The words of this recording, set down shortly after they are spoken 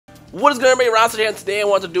What is going on, everybody? Rhymestyle here, and today I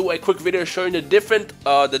want to do a quick video showing the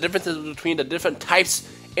differences between the different types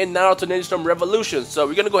in Naruto Ninja Storm Revolution. So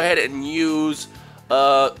we're gonna go ahead and use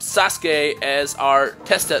Sasuke as our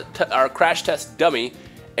crash test dummy.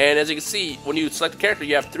 And as you can see, when you select the character,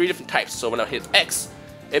 you have 3 different types. So when I hit X,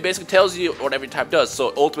 it basically tells you what every type does.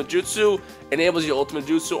 So Ultimate Jutsu enables your Ultimate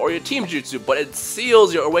Jutsu or your Team Jutsu, but it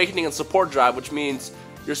seals your Awakening and Support drive, which means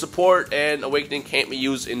your support and awakening can't be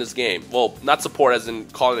used in this game. Well, not support as in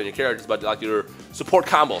calling in your characters, but like your support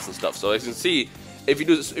combos and stuff. So as you can see, if you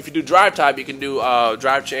do drive type, you can do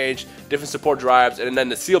drive change, different support drives, and then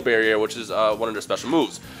the seal barrier, which is one of their special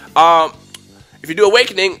moves. If you do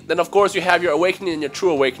awakening, then of course you have your awakening and your true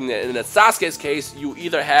awakening. And in Sasuke's case, you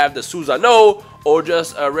either have the Susanoo or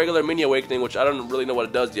just a regular mini awakening, which I don't really know what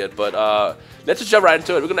it does yet. But let's just jump right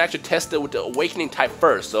into it. We're gonna actually test it with the awakening type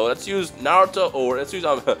first. So let's use Naruto, or let's use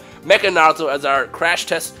Mecha Naruto as our crash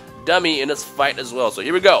test dummy in this fight as well. So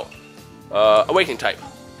here we go. Awakening type.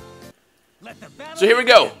 So here we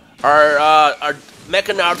go. Our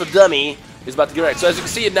Mecha Naruto dummy is about to get ready. So as you can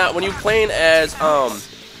see now, when you're playing as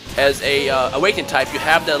a awakening type, you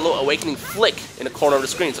have that little awakening flick in the corner of the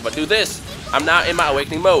screen. So if I do this, I'm now in my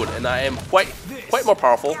awakening mode, and I am quite more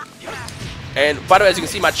powerful. And by the way, as you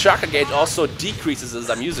can see, my chakra gauge also decreases as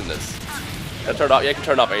I'm using this. Can I turn it off? Yeah, you can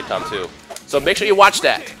turn it off anytime too. So make sure you watch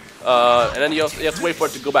that, and then you have to wait for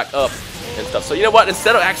it to go back up and stuff. So you know what?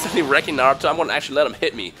 Instead of accidentally wrecking Naruto, I'm gonna actually let him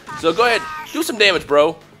hit me. So go ahead, do some damage,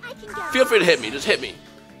 bro. Feel free to hit me. Just hit me.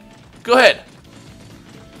 Go ahead.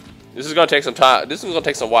 This is gonna take some time. This is gonna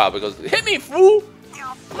take some while because hit me, fool!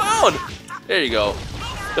 Come on! There you go.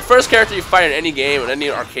 The first character you fight in any game, in any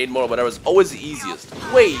arcade mode or whatever, is always the easiest.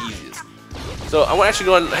 Way easiest. So I'm actually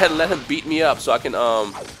going ahead and let him beat me up so I can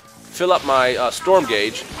fill up my storm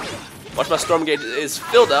gauge. Once my storm gauge is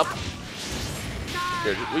filled up,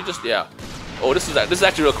 here yeah. Oh, this is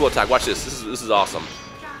actually a real cool attack. Watch this. This is awesome.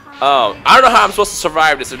 I don't know how I'm supposed to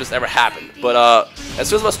survive this if this ever happened, but as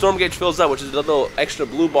soon as my storm gauge fills up, which is the little extra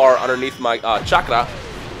blue bar underneath my chakra,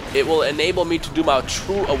 it will enable me to do my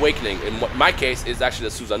true awakening. In my case, is actually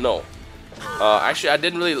the Susanoo. Actually, I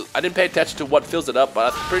didn't pay attention to what fills it up,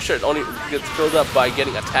 but I'm pretty sure it only gets filled up by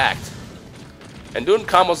getting attacked and doing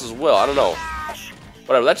combos as well. I don't know.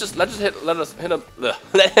 Whatever. Let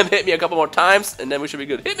him hit me a couple more times, and then we should be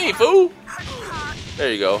good. Hit me, fool!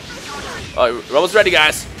 There you go. We're almost ready,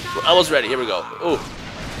 guys. We're almost ready. Here we go. Ooh.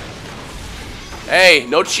 Hey,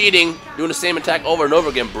 no cheating. Doing the same attack over and over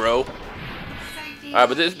again, bro. Alright,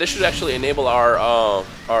 but this should actually enable our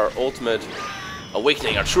ultimate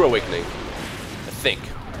awakening, our true awakening. I think.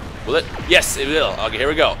 Will it? Yes, it will. Okay, here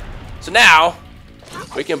we go. So now,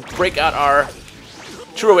 we can break out our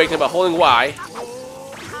true awakening by holding Y.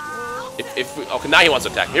 Okay, now he wants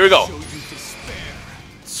to attack. Here we go.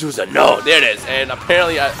 Susanoo, there it is. And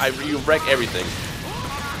apparently, you wreck everything.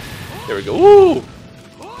 There we go. Woo!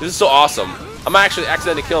 This is so awesome. I might actually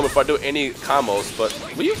accidentally kill him if I do any combos, but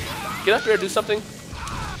will you get up here and do something?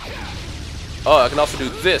 Oh, I can also do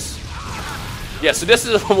this. Yeah, so this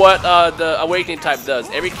is what the awakening type does.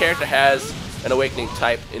 Every character has an awakening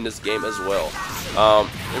type in this game as well.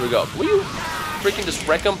 Here we go. Will you freaking just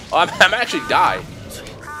wreck him? Oh, I'm actually die.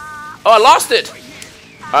 Oh, I lost it.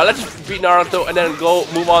 Alright, let's just beat Naruto and then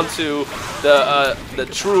move on to the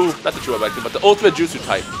true, not the true awakening, but the ultimate Jutsu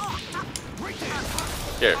type.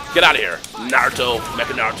 Here, get out of here, Naruto,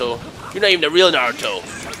 Mecha Naruto. You're not even the real Naruto.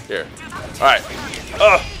 Here. Alright.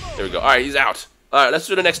 There we go. Alright, he's out. Alright, let's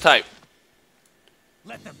do the next type.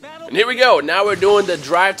 And here we go. Now we're doing the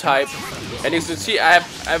drive type. And you can see I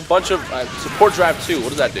have a bunch of support drive too. What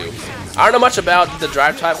does that do? I don't know much about the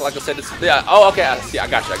drive type. Like I said, yeah. Oh, okay. I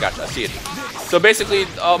got you. I see it. So basically,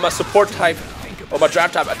 all my support type or my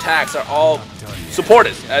drive type attacks are all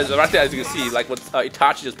supported. Right there, as you can see, like with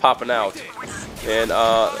Itachi just popping out. And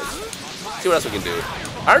let's see what else we can do.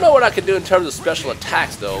 I don't know what I can do in terms of special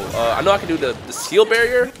attacks, though. I know I can do the seal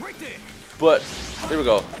barrier, but here we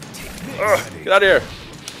go. Get out of here.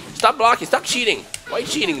 Stop blocking. Stop cheating. Why are you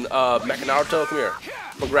cheating, Mecha Naruto? Come here.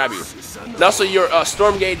 I'm gonna grab you. And also, your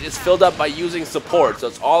storm gauge is filled up by using support, so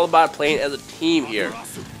it's all about playing as a team here.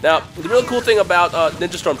 Now, the real cool thing about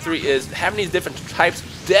Ninja Storm 3 is having these different types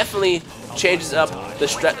definitely changes up the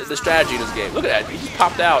strategy in this game. Look at that. He just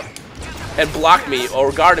popped out and blocked me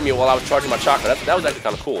or guarded me while I was charging my chakra. That was actually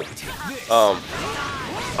kind of cool.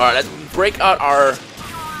 Alright, let's break out our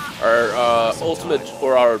ultimate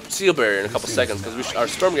or our seal barrier in a couple seconds because our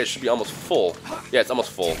storm gauge should be almost full. Yeah, it's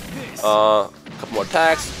almost full. A couple more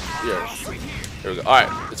attacks. Here we go.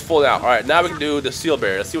 Alright, it's full now. Alright, now we can do the seal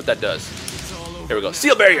barrier. Let's see what that does. Here we go.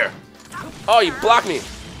 Seal barrier! Oh, you blocked me!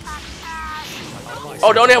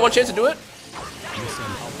 Oh, don't I have one chance to do it?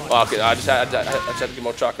 Oh, okay, I just had to get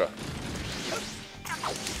more chakra.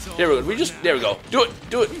 Here we go. There we go. Do it.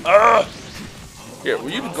 Here, will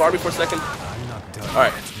you guard me for a second? All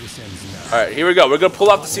right. Here we go. We're gonna pull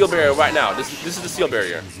off the seal barrier right now. This is the seal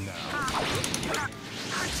barrier.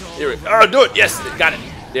 Here we go. Do it. Yes, got it.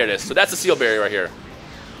 There it is. So that's the seal barrier right here.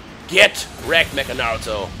 Get wrecked, Mecha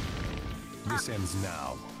Naruto. This ends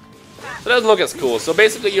now. So that doesn't look as cool. So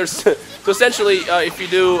basically, so essentially, if you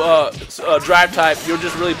do drive type, you're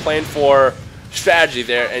just really playing for strategy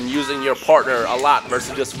there and using your partner a lot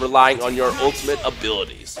versus just relying on your ultimate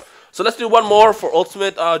abilities. So let's do one more for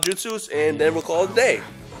ultimate jutsus, and then we'll call it a day.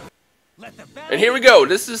 And here we go.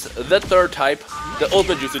 This is the third type, the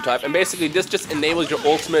ultimate jutsu type, and basically this just enables your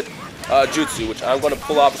ultimate jutsu, which I'm going to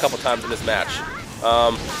pull off a couple times in this match.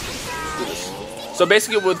 Do this. So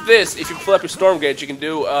basically with this, if you fill up your storm gauge, you can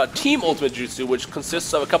do team ultimate jutsu, which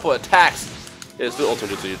consists of a couple of attacks. It's the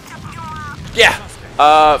ultimate jutsu. Yeah.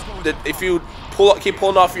 If you keep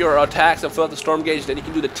pulling off your attacks and fill up the storm gauge, then you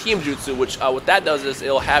can do the team jutsu, which what that does is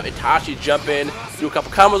it'll have Itachi jump in, do a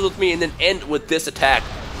couple combos with me, and then end with this attack,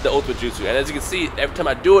 the ultimate jutsu. And as you can see, every time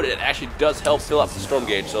I do it, it actually does help fill up the storm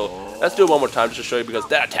gauge. So let's do it one more time just to show you, because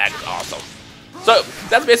that attack is awesome. So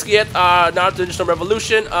that's basically it. Naruto Ninja Storm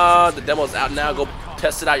Revolution. The demo's out now. Go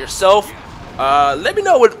test it out yourself. Let me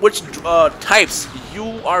know which types you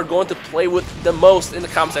are going to play with the most in the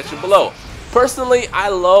comment section below. Personally, I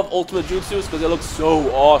love Ultimate Jutsus because they look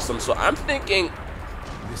so awesome. So I'm thinking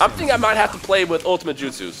I might have to play with Ultimate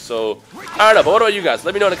Jutsus. So I don't know, but what about you guys?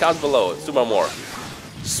 Let me know in the comments below. Let's do one more.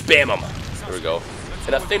 Spam them. There we go.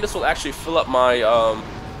 And I think this will actually fill up my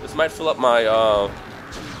this might fill up my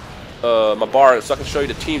my bar, so I can show you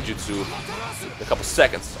the team jutsu in a couple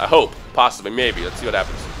seconds. I hope, possibly, maybe. Let's see what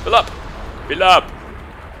happens. Fill up.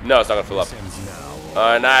 No, it's not gonna fill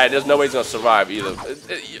up. Nah, there's no way he's gonna survive either.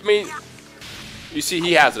 I mean, you see,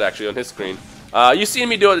 he has it actually on his screen. You seen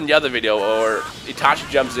me do it in the other video, or Itachi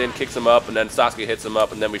jumps in, kicks him up, and then Sasuke hits him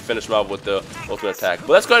up, and then we finish him off with the ultimate attack. But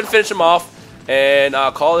let's go ahead and finish him off and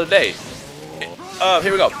call it a day.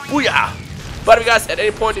 Here we go. Booyah! But if you guys, at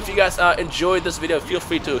any point, if you guys enjoyed this video, feel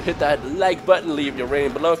free to hit that like button, leave your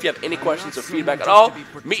rating below. If you have any questions or feedback at all,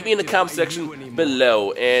 meet me in the comment section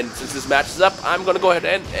below. And since this match is up, I'm going to go ahead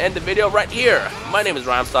and end the video right here. My name is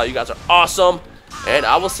Rhymestyle. You guys are awesome. And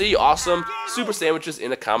I will see you awesome super sandwiches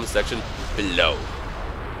in the comment section below.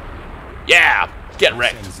 Yeah, get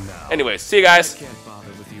wrecked. Anyways, see you guys.